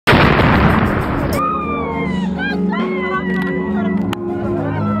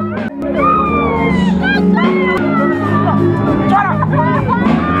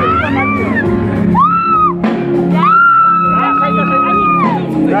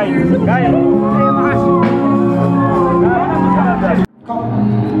She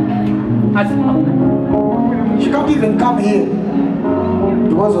can't even come here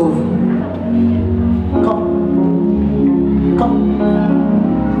because of come.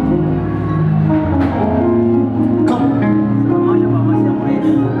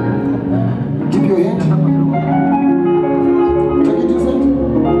 Keep your hand. Take it yourself.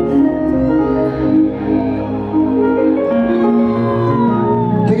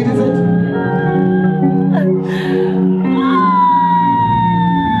 Take it yourself.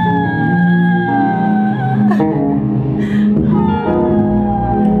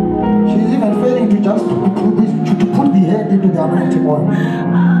 Just to put the head into the anointing oil.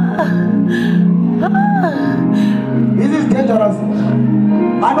 This is dangerous.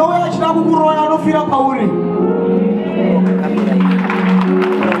 I know where I don't feel power.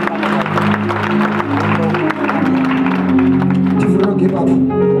 If you don't give up,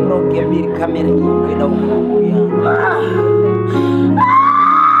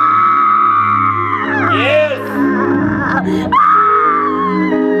 yes.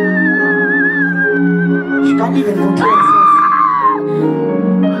 She can't even control herself.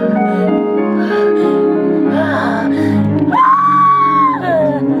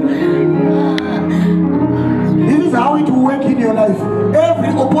 This is how it will work in your life. Every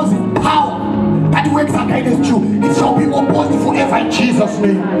opposing power that works against you, it shall be opposed forever in Jesus'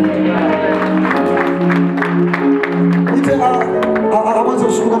 name. It's a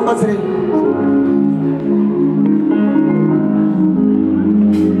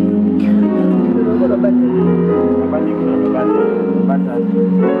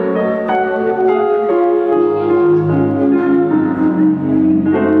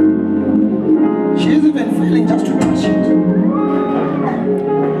she's even failing just to touch it.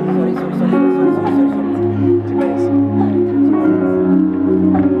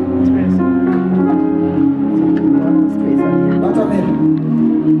 But amen.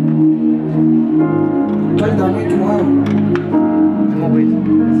 Try the anointing tomorrow.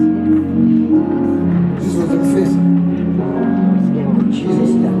 This was the face.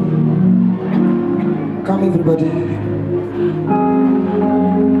 Jesus name. Come everybody.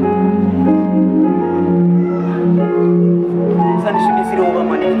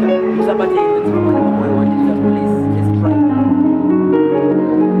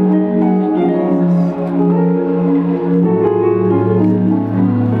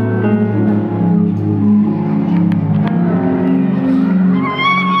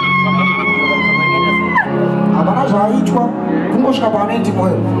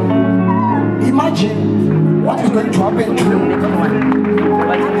 Imagine what is going to happen to you.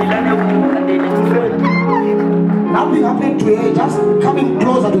 Nothing happened to her, just coming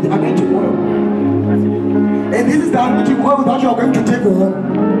closer to the anointing oil. And this is the anointing oil that you are going to take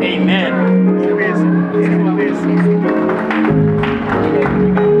home. Amen.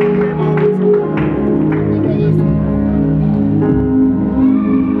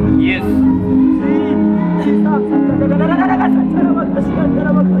 Yes.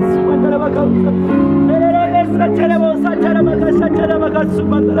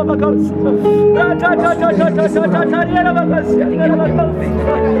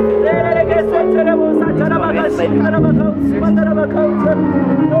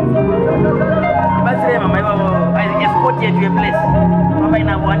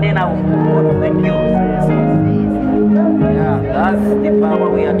 Thank you. Yeah, that's the power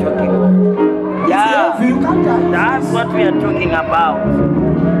we are talking about. Yeah, that's what we are talking about.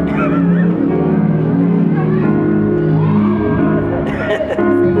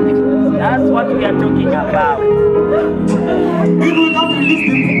 That's what we are talking about. If we don't release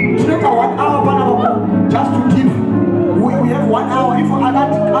them, take a 1 hour, just to give. We have 1 hour. If I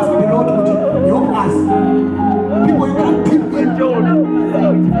can't ask the Lord to help us, people, you can't keep it.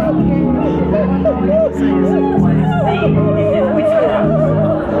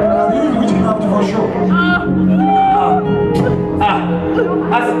 This is witchcraft for sure.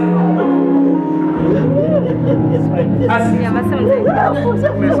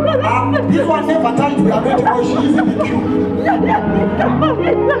 This one never time to be able to go. She is in the queue.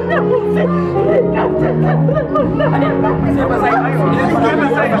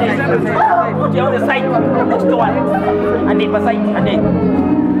 On the side, next to one. And the side, and then.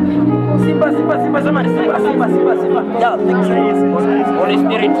 Simba, somebody, Simba. Yeah, thank you. Holy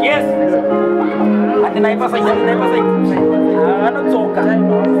Spirit, yes. And then I pass it. I'm not talking.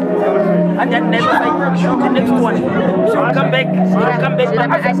 And then never like the next one. She'll come back.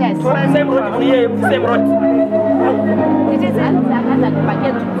 Same road, same road. It is another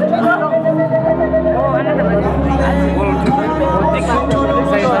packet. Oh, another packet.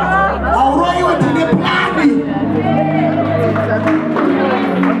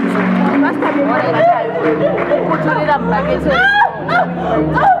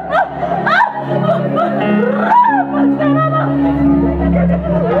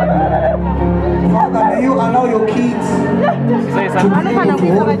 your kids to be able to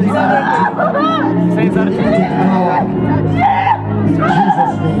hold this power. In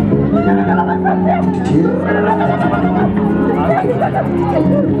Jesus' name.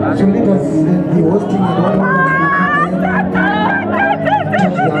 So let us be hosting and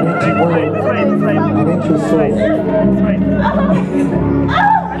one arrange your soul.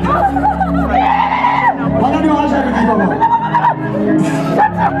 What are you asking me about?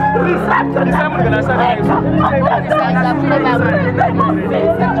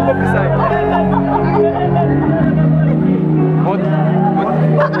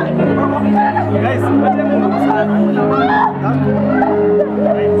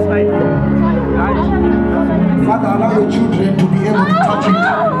 Father, allow your children to be able to touch it.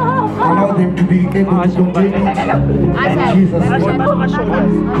 Allow them to be able to contain it. In Jesus' name.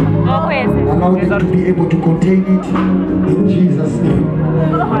 Allow them to be able to contain it. In Jesus' name.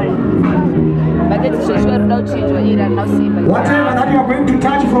 Whatever that you are going to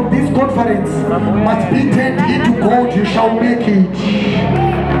touch from this conference must be turned into gold. You shall make it.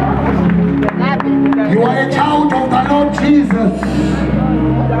 You are a child of the Lord Jesus.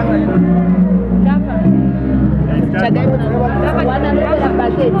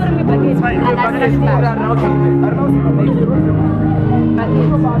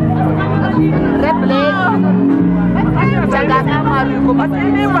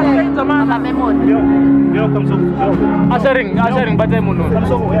 Asharing, batai munu.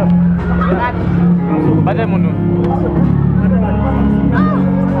 Batai munu.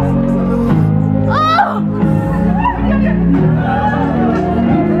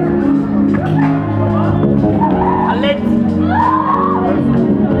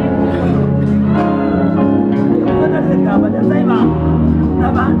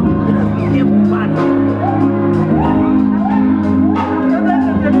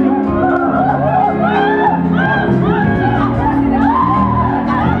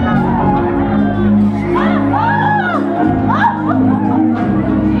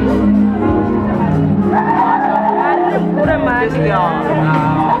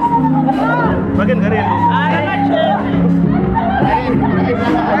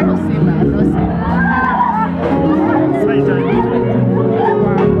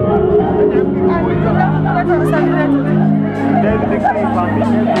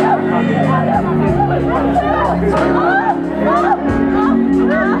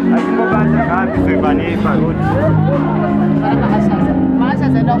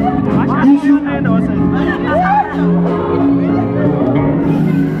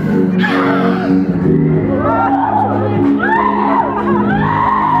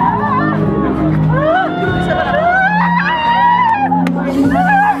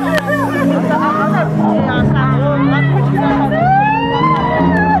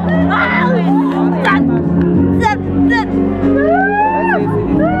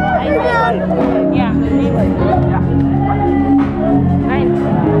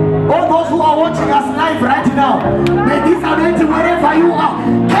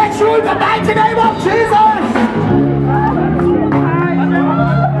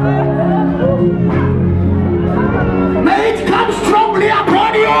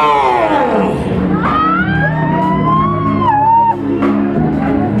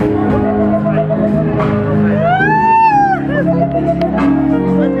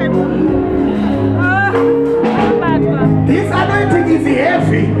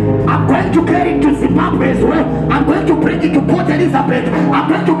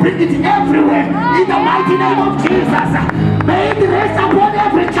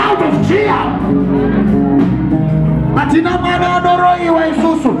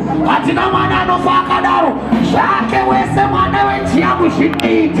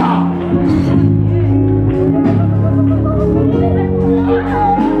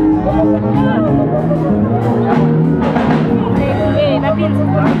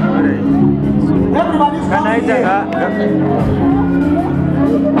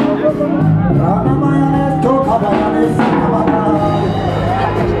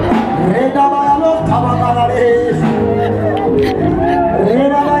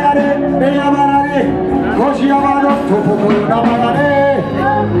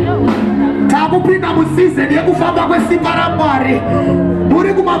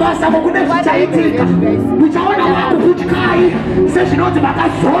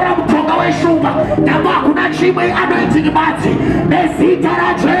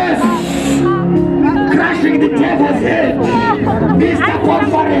 Crashing the devil's head. Mr.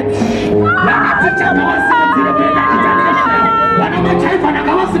 Conference.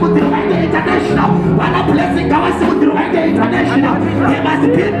 They must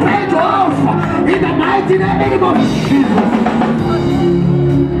be paid off in the mighty name name of Jesus.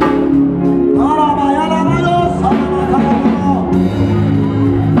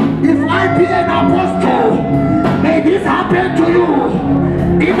 If I be an apostle, may this happen to you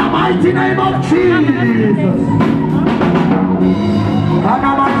in the mighty name of Jesus.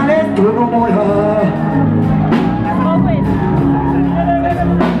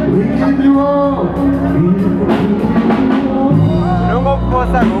 We give you all.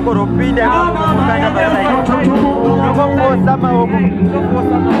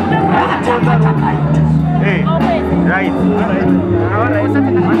 Hey, right.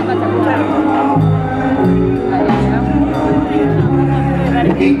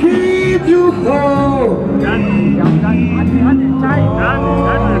 We give you all.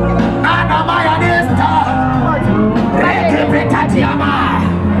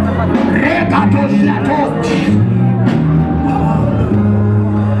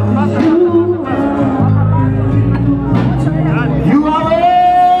 You are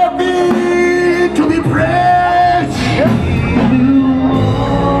worthy to be praised.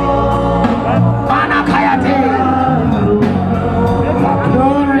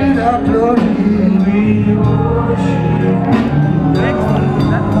 Glory, the glory.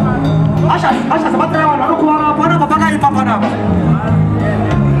 Asha, sebentar wana aku wana apa na bagai papa na.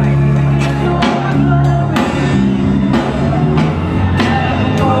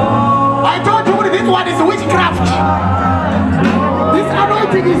 I told you this one is witchcraft. This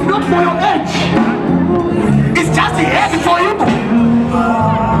anointing is not for your age. It's just a head for you.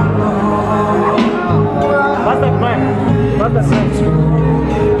 What's that man? What's that man?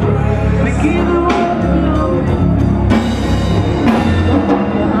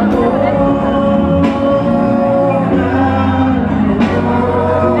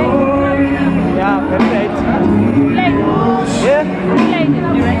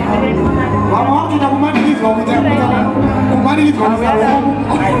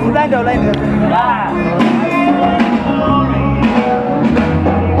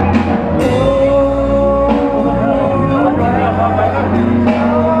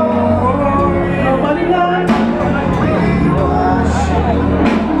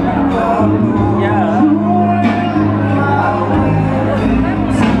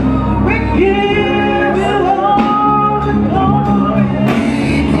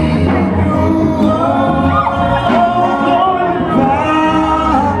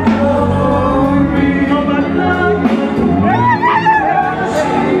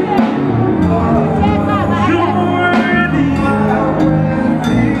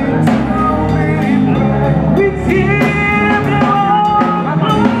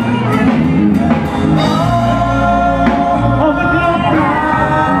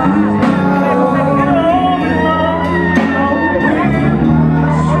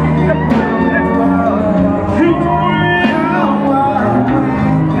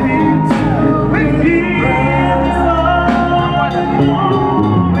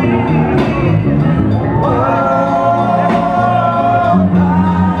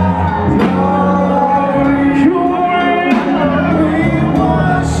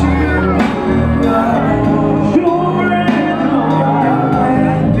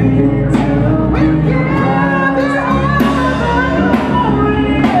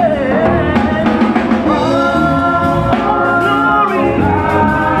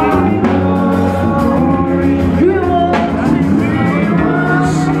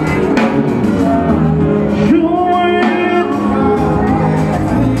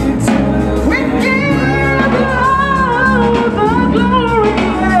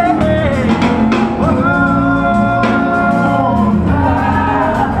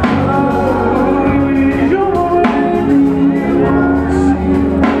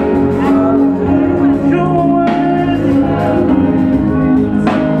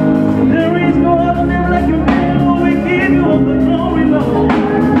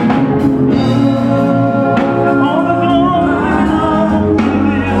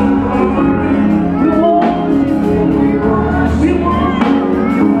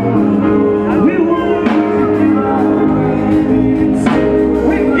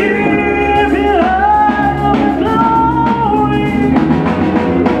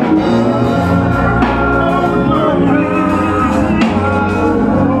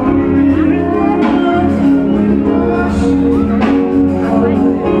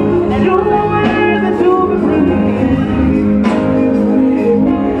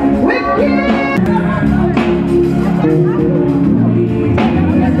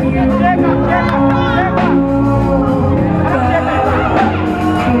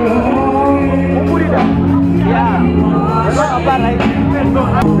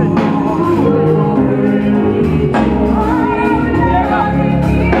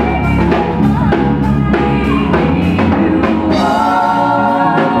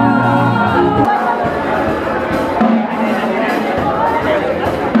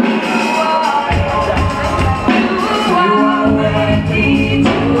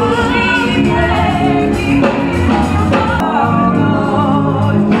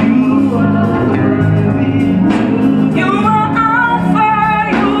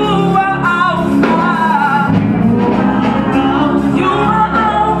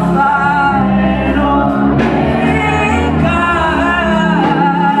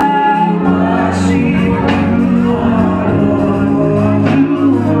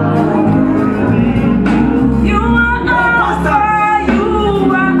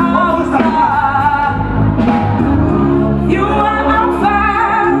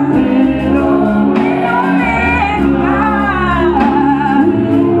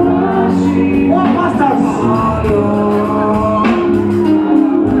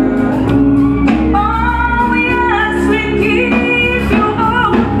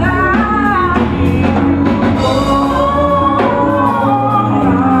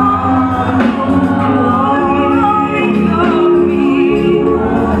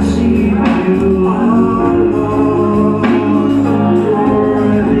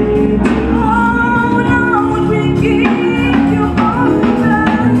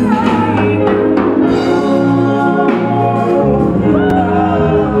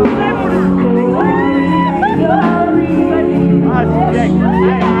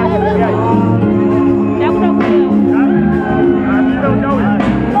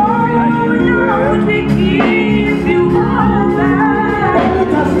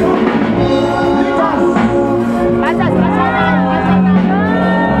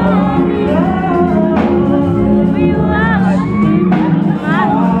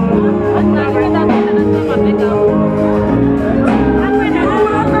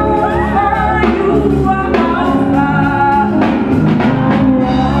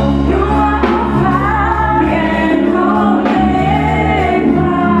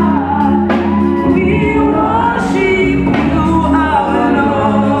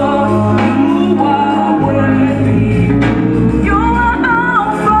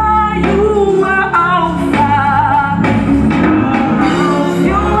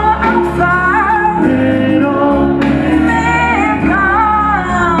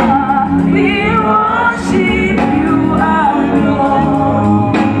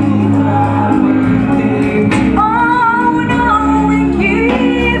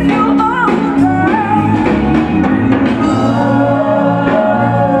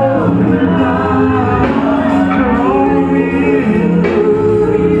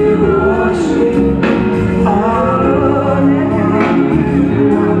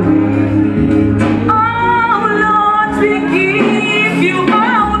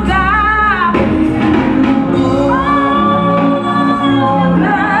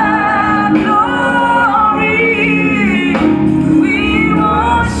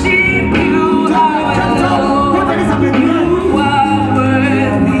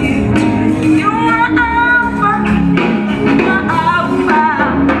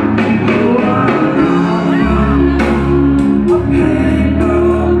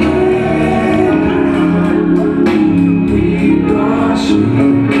 Jesus.